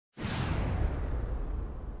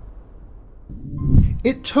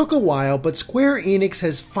It took a while, but Square Enix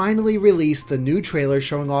has finally released the new trailer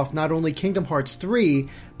showing off not only Kingdom Hearts 3,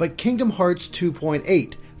 but Kingdom Hearts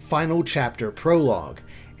 2.8, Final Chapter Prologue.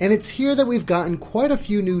 And it's here that we've gotten quite a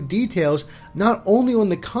few new details, not only on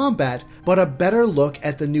the combat, but a better look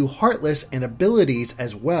at the new Heartless and abilities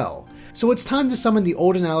as well. So it's time to summon the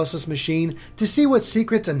old analysis machine to see what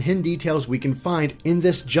secrets and hidden details we can find in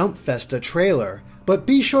this Jump Festa trailer. But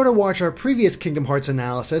be sure to watch our previous Kingdom Hearts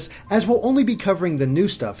analysis, as we'll only be covering the new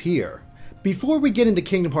stuff here. Before we get into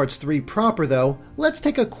Kingdom Hearts 3 proper though, let's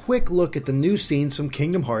take a quick look at the new scenes from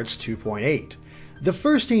Kingdom Hearts 2.8. The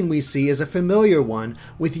first scene we see is a familiar one,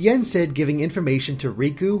 with Yen Sid giving information to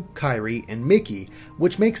Riku, Kairi, and Mickey,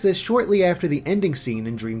 which makes this shortly after the ending scene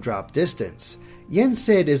in Dream Drop Distance. Yen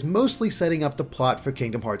Sid is mostly setting up the plot for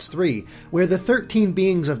Kingdom Hearts 3, where the 13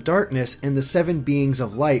 beings of darkness and the 7 beings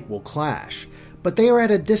of light will clash. But they are at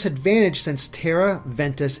a disadvantage since Terra,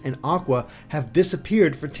 Ventus, and Aqua have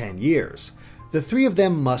disappeared for 10 years. The 3 of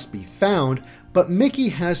them must be found, but Mickey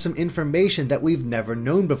has some information that we've never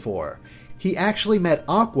known before. He actually met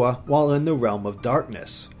Aqua while in the Realm of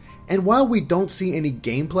Darkness. And while we don't see any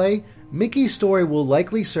gameplay, Mickey's story will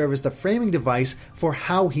likely serve as the framing device for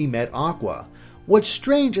how he met Aqua. What's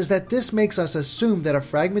strange is that this makes us assume that a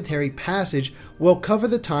fragmentary passage will cover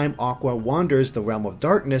the time Aqua wanders the Realm of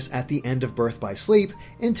Darkness at the end of Birth by Sleep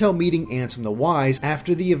until meeting Ansem the Wise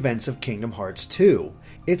after the events of Kingdom Hearts 2.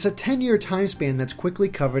 It's a 10-year time span that's quickly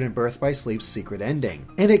covered in Birth by Sleep's secret ending.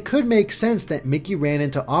 And it could make sense that Mickey ran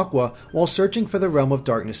into Aqua while searching for the Realm of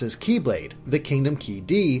Darkness's Keyblade, the Kingdom Key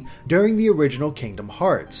D, during the original Kingdom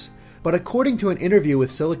Hearts. But according to an interview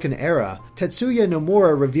with Silicon Era, Tetsuya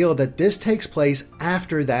Nomura revealed that this takes place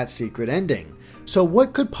after that secret ending. So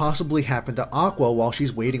what could possibly happen to Aqua while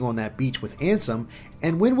she's waiting on that beach with Ansem,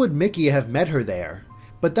 and when would Mickey have met her there?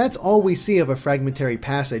 But that's all we see of a fragmentary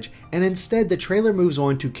passage, and instead the trailer moves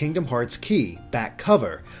on to Kingdom Hearts Key, back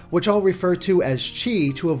cover, which I'll refer to as Chi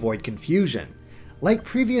to avoid confusion. Like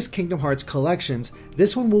previous Kingdom Hearts collections,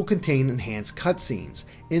 this one will contain enhanced cutscenes.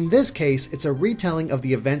 In this case, it's a retelling of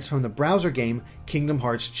the events from the browser game Kingdom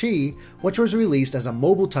Hearts Chi, which was released as a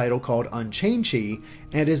mobile title called Unchained Chi,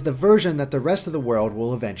 and is the version that the rest of the world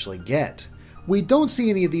will eventually get. We don't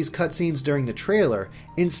see any of these cutscenes during the trailer.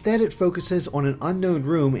 Instead, it focuses on an unknown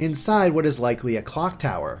room inside what is likely a clock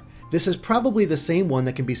tower. This is probably the same one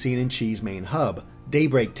that can be seen in Chi's main hub,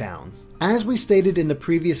 Daybreak Town. As we stated in the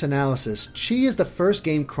previous analysis, Chi is the first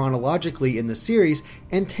game chronologically in the series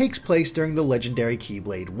and takes place during the legendary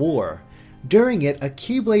Keyblade War. During it, a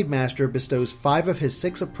Keyblade Master bestows 5 of his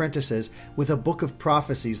 6 apprentices with a book of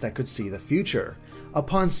prophecies that could see the future.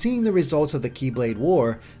 Upon seeing the results of the Keyblade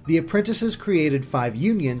War, the apprentices created 5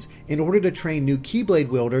 unions in order to train new Keyblade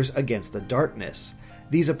wielders against the darkness.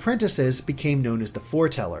 These apprentices became known as the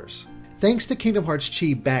Foretellers. Thanks to Kingdom Hearts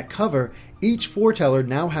Chi back cover, each foreteller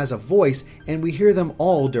now has a voice, and we hear them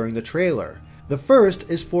all during the trailer. The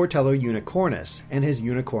first is Foreteller Unicornus and his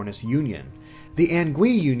Unicornus Union, the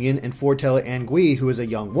Angui Union and Foreteller Angui, who is a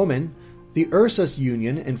young woman, the Ursus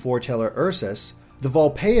Union and Foreteller Ursus, the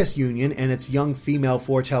Volpaeus Union and its young female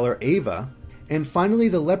foreteller Ava, and finally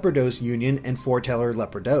the Lepredos Union and foreteller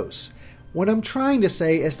Lepredos. What I'm trying to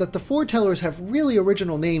say is that the foretellers have really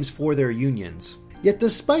original names for their unions. Yet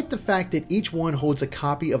despite the fact that each one holds a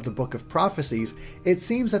copy of the Book of Prophecies, it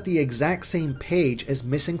seems that the exact same page is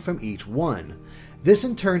missing from each one. This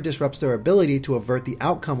in turn disrupts their ability to avert the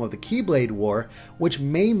outcome of the Keyblade War, which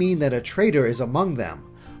may mean that a traitor is among them.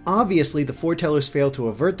 Obviously, the foretellers fail to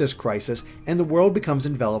avert this crisis, and the world becomes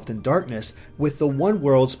enveloped in darkness, with the one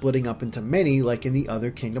world splitting up into many like in the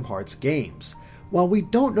other Kingdom Hearts games. While we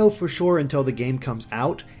don't know for sure until the game comes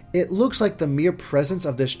out, it looks like the mere presence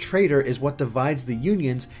of this traitor is what divides the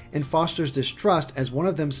unions and fosters distrust, as one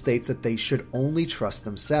of them states that they should only trust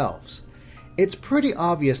themselves. It's pretty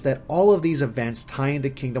obvious that all of these events tie into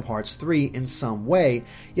Kingdom Hearts 3 in some way,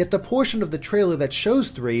 yet the portion of the trailer that shows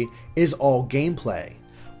 3 is all gameplay.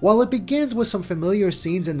 While it begins with some familiar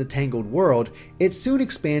scenes in the Tangled World, it soon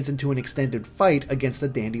expands into an extended fight against the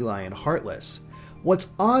Dandelion Heartless. What's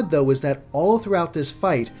odd though is that all throughout this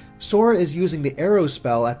fight, Sora is using the arrow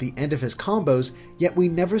spell at the end of his combos, yet we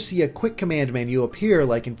never see a quick command menu appear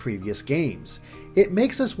like in previous games. It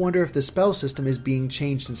makes us wonder if the spell system is being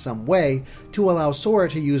changed in some way to allow Sora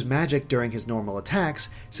to use magic during his normal attacks,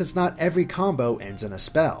 since not every combo ends in a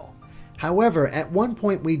spell. However, at one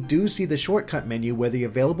point we do see the shortcut menu where the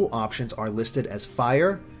available options are listed as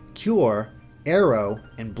Fire, Cure, Arrow,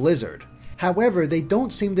 and Blizzard. However, they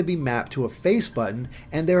don't seem to be mapped to a face button,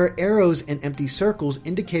 and there are arrows and empty circles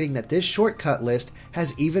indicating that this shortcut list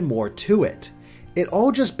has even more to it. It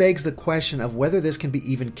all just begs the question of whether this can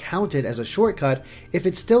be even counted as a shortcut if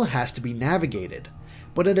it still has to be navigated.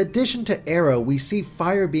 But in addition to arrow, we see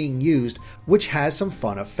fire being used, which has some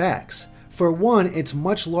fun effects. For one, it's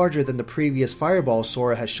much larger than the previous fireball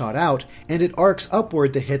Sora has shot out, and it arcs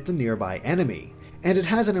upward to hit the nearby enemy. And it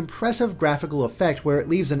has an impressive graphical effect where it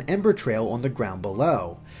leaves an ember trail on the ground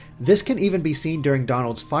below. This can even be seen during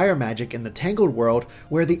Donald's fire magic in the Tangled world,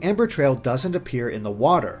 where the ember trail doesn't appear in the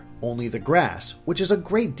water, only the grass, which is a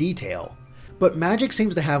great detail. But magic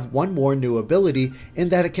seems to have one more new ability in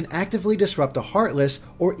that it can actively disrupt a Heartless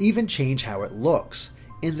or even change how it looks.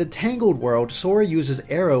 In the Tangled world, Sora uses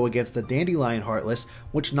Arrow against the Dandelion Heartless,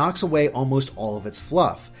 which knocks away almost all of its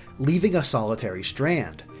fluff, leaving a solitary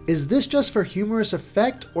strand. Is this just for humorous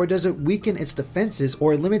effect, or does it weaken its defenses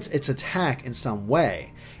or limits its attack in some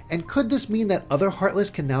way? And could this mean that other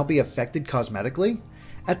Heartless can now be affected cosmetically?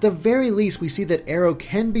 At the very least, we see that Arrow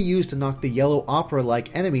can be used to knock the Yellow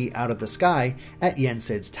Opera-like enemy out of the sky at Yen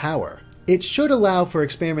Sid's tower. It should allow for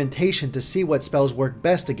experimentation to see what spells work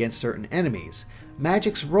best against certain enemies.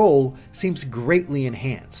 Magic's role seems greatly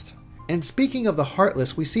enhanced. And speaking of the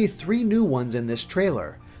Heartless, we see 3 new ones in this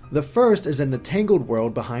trailer. The first is in the Tangled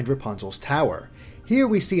world behind Rapunzel's tower. Here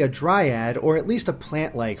we see a Dryad, or at least a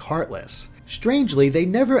plant-like Heartless. Strangely, they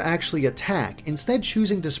never actually attack, instead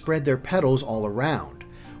choosing to spread their petals all around.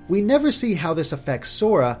 We never see how this affects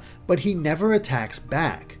Sora, but he never attacks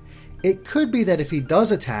back. It could be that if he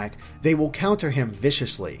does attack, they will counter him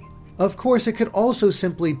viciously. Of course, it could also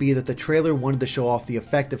simply be that the trailer wanted to show off the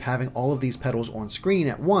effect of having all of these petals on screen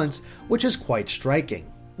at once, which is quite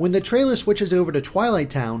striking. When the trailer switches over to Twilight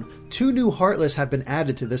Town, 2 new Heartless have been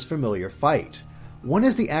added to this familiar fight. One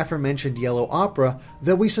is the aforementioned Yellow Opera,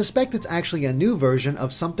 though we suspect it's actually a new version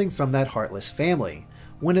of something from that Heartless family.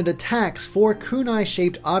 When it attacks, 4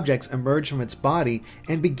 kunai-shaped objects emerge from its body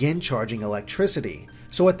and begin charging electricity.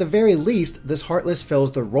 So at the very least, this Heartless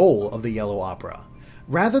fills the role of the Yellow Opera.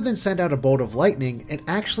 Rather than send out a bolt of lightning, it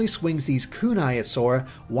actually swings these kunai at Sora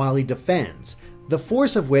while he defends, the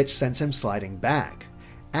force of which sends him sliding back.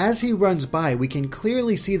 As he runs by, we can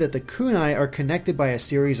clearly see that the kunai are connected by a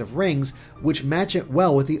series of rings which match it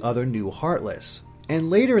well with the other new Heartless. And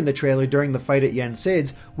later in the trailer, during the fight at Yen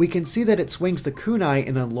Sid's, we can see that it swings the kunai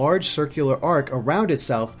in a large circular arc around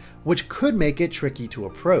itself, which could make it tricky to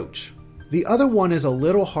approach. The other one is a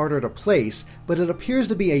little harder to place, but it appears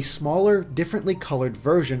to be a smaller, differently colored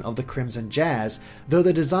version of the Crimson Jazz, though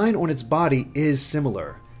the design on its body is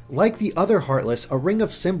similar. Like the other Heartless, a ring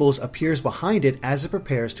of symbols appears behind it as it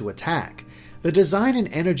prepares to attack. The design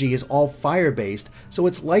and energy is all fire-based, so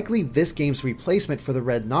it's likely this game's replacement for the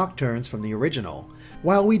Red Nocturnes from the original.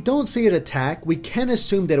 While we don't see it attack, we can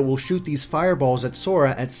assume that it will shoot these fireballs at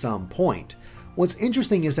Sora at some point. What's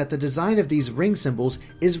interesting is that the design of these ring symbols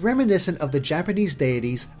is reminiscent of the Japanese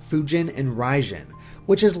deities Fujin and Raijin,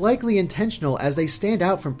 which is likely intentional as they stand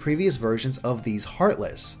out from previous versions of these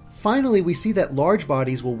Heartless. Finally, we see that large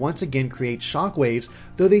bodies will once again create shockwaves,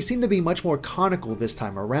 though they seem to be much more conical this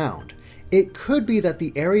time around. It could be that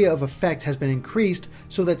the area of effect has been increased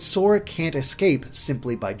so that Sora can't escape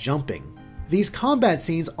simply by jumping. These combat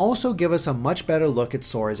scenes also give us a much better look at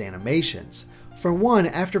Sora's animations. For one,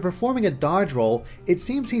 after performing a dodge roll, it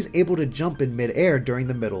seems he's able to jump in mid-air during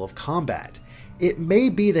the middle of combat. It may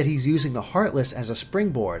be that he's using the Heartless as a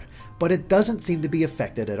springboard, but it doesn't seem to be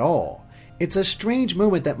affected at all. It's a strange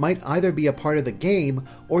moment that might either be a part of the game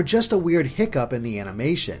or just a weird hiccup in the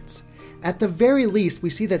animations. At the very least, we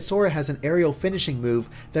see that Sora has an aerial finishing move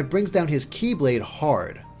that brings down his Keyblade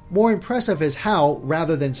hard. More impressive is how,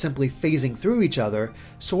 rather than simply phasing through each other,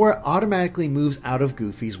 Sora automatically moves out of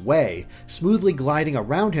Goofy's way, smoothly gliding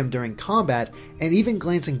around him during combat and even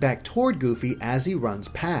glancing back toward Goofy as he runs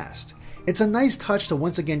past. It's a nice touch to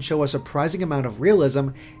once again show a surprising amount of realism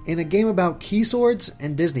in a game about key swords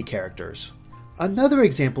and Disney characters. Another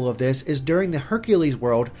example of this is during the Hercules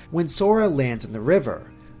world when Sora lands in the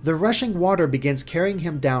river. The rushing water begins carrying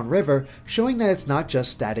him downriver, showing that it's not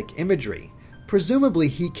just static imagery. Presumably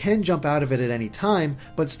he can jump out of it at any time,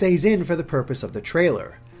 but stays in for the purpose of the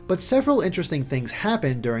trailer. But several interesting things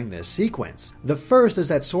happen during this sequence. The first is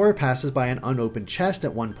that Sora passes by an unopened chest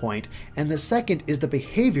at one point, and the second is the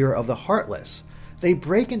behavior of the Heartless. They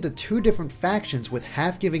break into 2 different factions, with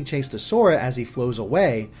half giving chase to Sora as he flows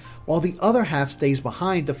away, while the other half stays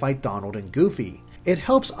behind to fight Donald and Goofy. It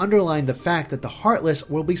helps underline the fact that the Heartless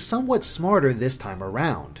will be somewhat smarter this time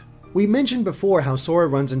around. We mentioned before how Sora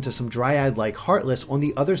runs into some Dryad-like Heartless on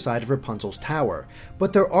the other side of Rapunzel's tower,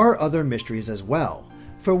 but there are other mysteries as well.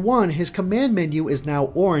 For one, his command menu is now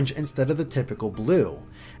orange instead of the typical blue.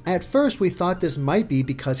 At first we thought this might be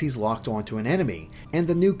because he's locked onto an enemy, and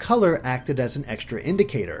the new color acted as an extra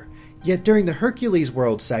indicator. Yet during the Hercules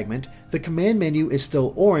World segment, the command menu is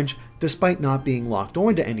still orange despite not being locked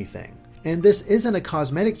onto anything. And this isn't a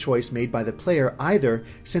cosmetic choice made by the player either,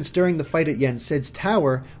 since during the fight at Yen Sid's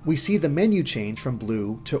tower, we see the menu change from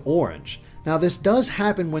blue to orange. Now this does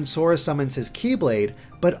happen when Sora summons his Keyblade,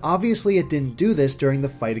 but obviously it didn't do this during the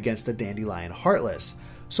fight against the Dandelion Heartless.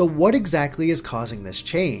 So what exactly is causing this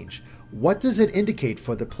change? What does it indicate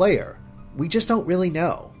for the player? We just don't really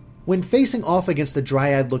know. When facing off against the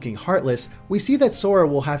Dryad-looking Heartless, we see that Sora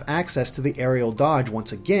will have access to the aerial dodge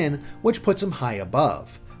once again, which puts him high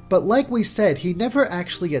above. But like we said, he never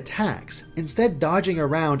actually attacks, instead dodging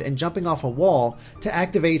around and jumping off a wall to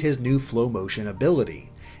activate his new flow motion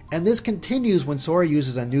ability. And this continues when Sora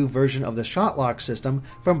uses a new version of the shot lock system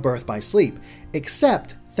from Birth by Sleep,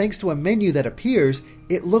 except, thanks to a menu that appears,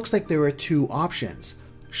 it looks like there are two options: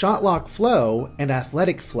 Shot Lock Flow and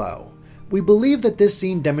Athletic Flow. We believe that this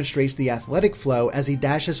scene demonstrates the athletic flow as he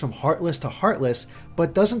dashes from Heartless to Heartless,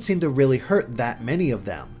 but doesn't seem to really hurt that many of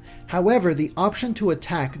them. However, the option to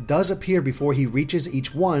attack does appear before he reaches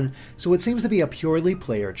each one, so it seems to be a purely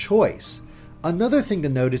player choice. Another thing to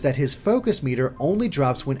note is that his focus meter only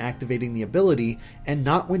drops when activating the ability and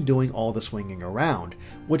not when doing all the swinging around,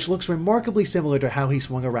 which looks remarkably similar to how he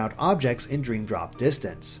swung around objects in Dream Drop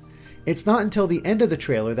Distance. It's not until the end of the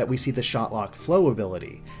trailer that we see the Shot Lock Flow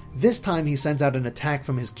ability. This time he sends out an attack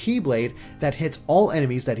from his Keyblade that hits all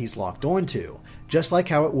enemies that he's locked onto, just like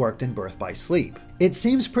how it worked in Birth by Sleep. It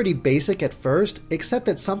seems pretty basic at first, except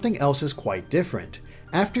that something else is quite different.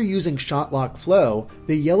 After using Shot Lock Flow,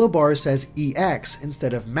 the yellow bar says EX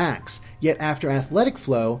instead of Max, yet after Athletic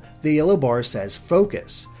Flow, the yellow bar says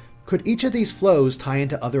Focus. Could each of these flows tie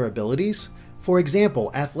into other abilities? For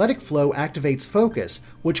example, Athletic Flow activates Focus,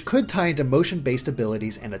 which could tie into motion-based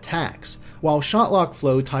abilities and attacks, while Shot Lock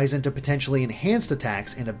Flow ties into potentially enhanced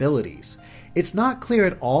attacks and abilities. It's not clear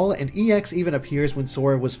at all, and EX even appears when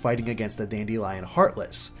Sora was fighting against the Dandelion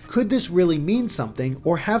Heartless. Could this really mean something,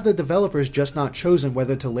 or have the developers just not chosen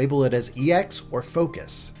whether to label it as EX or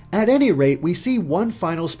Focus? At any rate, we see one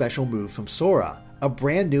final special move from Sora, a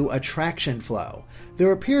brand new Attraction Flow.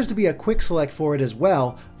 There appears to be a quick select for it as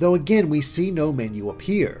well, though again we see no menu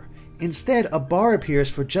appear. Instead, a bar appears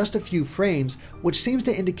for just a few frames, which seems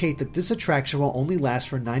to indicate that this attraction will only last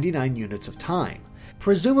for 99 units of time.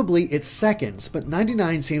 Presumably it's seconds, but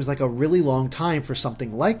 99 seems like a really long time for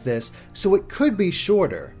something like this, so it could be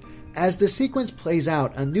shorter. As the sequence plays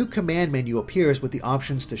out, a new command menu appears with the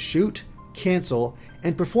options to shoot, cancel,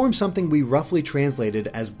 and perform something we roughly translated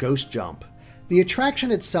as Ghost Jump. The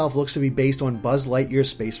attraction itself looks to be based on Buzz Lightyear's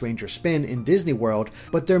Space Ranger Spin in Disney World,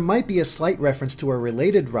 but there might be a slight reference to a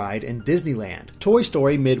related ride in Disneyland, Toy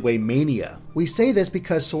Story Midway Mania. We say this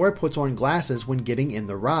because Sora puts on glasses when getting in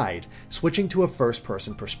the ride, switching to a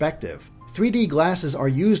first-person perspective. 3D glasses are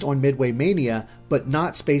used on Midway Mania, but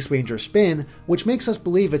not Space Ranger Spin, which makes us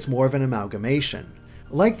believe it's more of an amalgamation.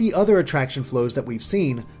 Like the other attraction flows that we've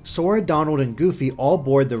seen, Sora, Donald, and Goofy all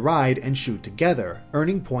board the ride and shoot together,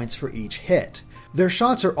 earning points for each hit. Their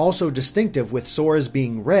shots are also distinctive, with Sora's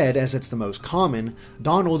being red as it's the most common,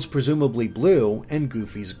 Donald's presumably blue, and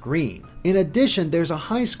Goofy's green. In addition, there's a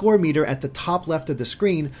high score meter at the top left of the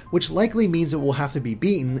screen, which likely means it will have to be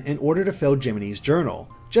beaten in order to fill Jiminy's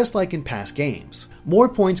journal, just like in past games. More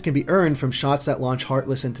points can be earned from shots that launch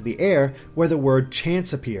Heartless into the air, where the word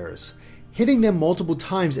Chance appears. Hitting them multiple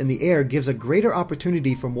times in the air gives a greater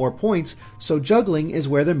opportunity for more points, so juggling is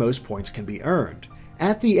where the most points can be earned.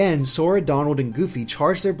 At the end, Sora, Donald, and Goofy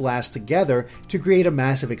charge their blasts together to create a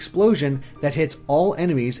massive explosion that hits all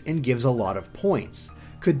enemies and gives a lot of points.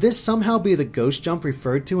 Could this somehow be the Ghost Jump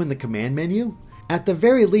referred to in the command menu? At the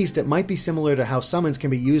very least, it might be similar to how summons can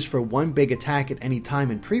be used for one big attack at any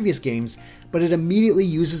time in previous games, but it immediately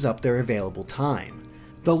uses up their available time.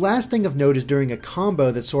 The last thing of note is during a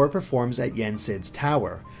combo that Sora performs at Yen Sid's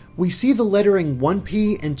tower. We see the lettering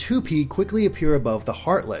 1P and 2P quickly appear above the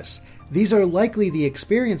Heartless. These are likely the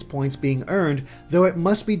experience points being earned, though it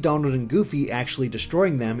must be Donald and Goofy actually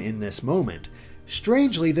destroying them in this moment.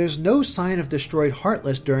 Strangely, there's no sign of destroyed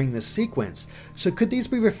Heartless during this sequence, so could these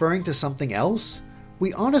be referring to something else?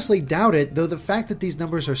 We honestly doubt it, though the fact that these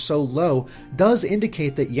numbers are so low does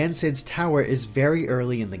indicate that Yen Sid's tower is very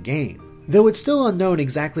early in the game. Though it's still unknown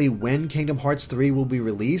exactly when Kingdom Hearts 3 will be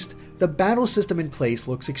released, the battle system in place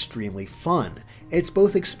looks extremely fun. It's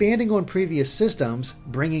both expanding on previous systems,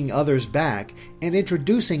 bringing others back, and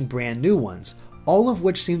introducing brand new ones, all of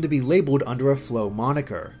which seem to be labeled under a Flow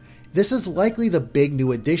moniker. This is likely the big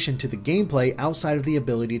new addition to the gameplay outside of the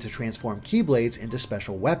ability to transform Keyblades into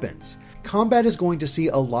special weapons. Combat is going to see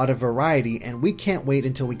a lot of variety, and we can't wait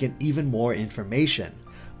until we get even more information.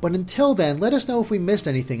 But until then, let us know if we missed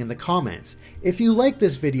anything in the comments. If you liked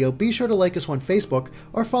this video, be sure to like us on Facebook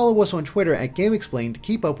or follow us on Twitter at GameXplain to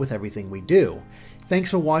keep up with everything we do. Thanks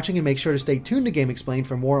for watching, and make sure to stay tuned to GameXplain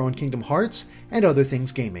for more on Kingdom Hearts and other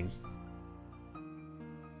things gaming.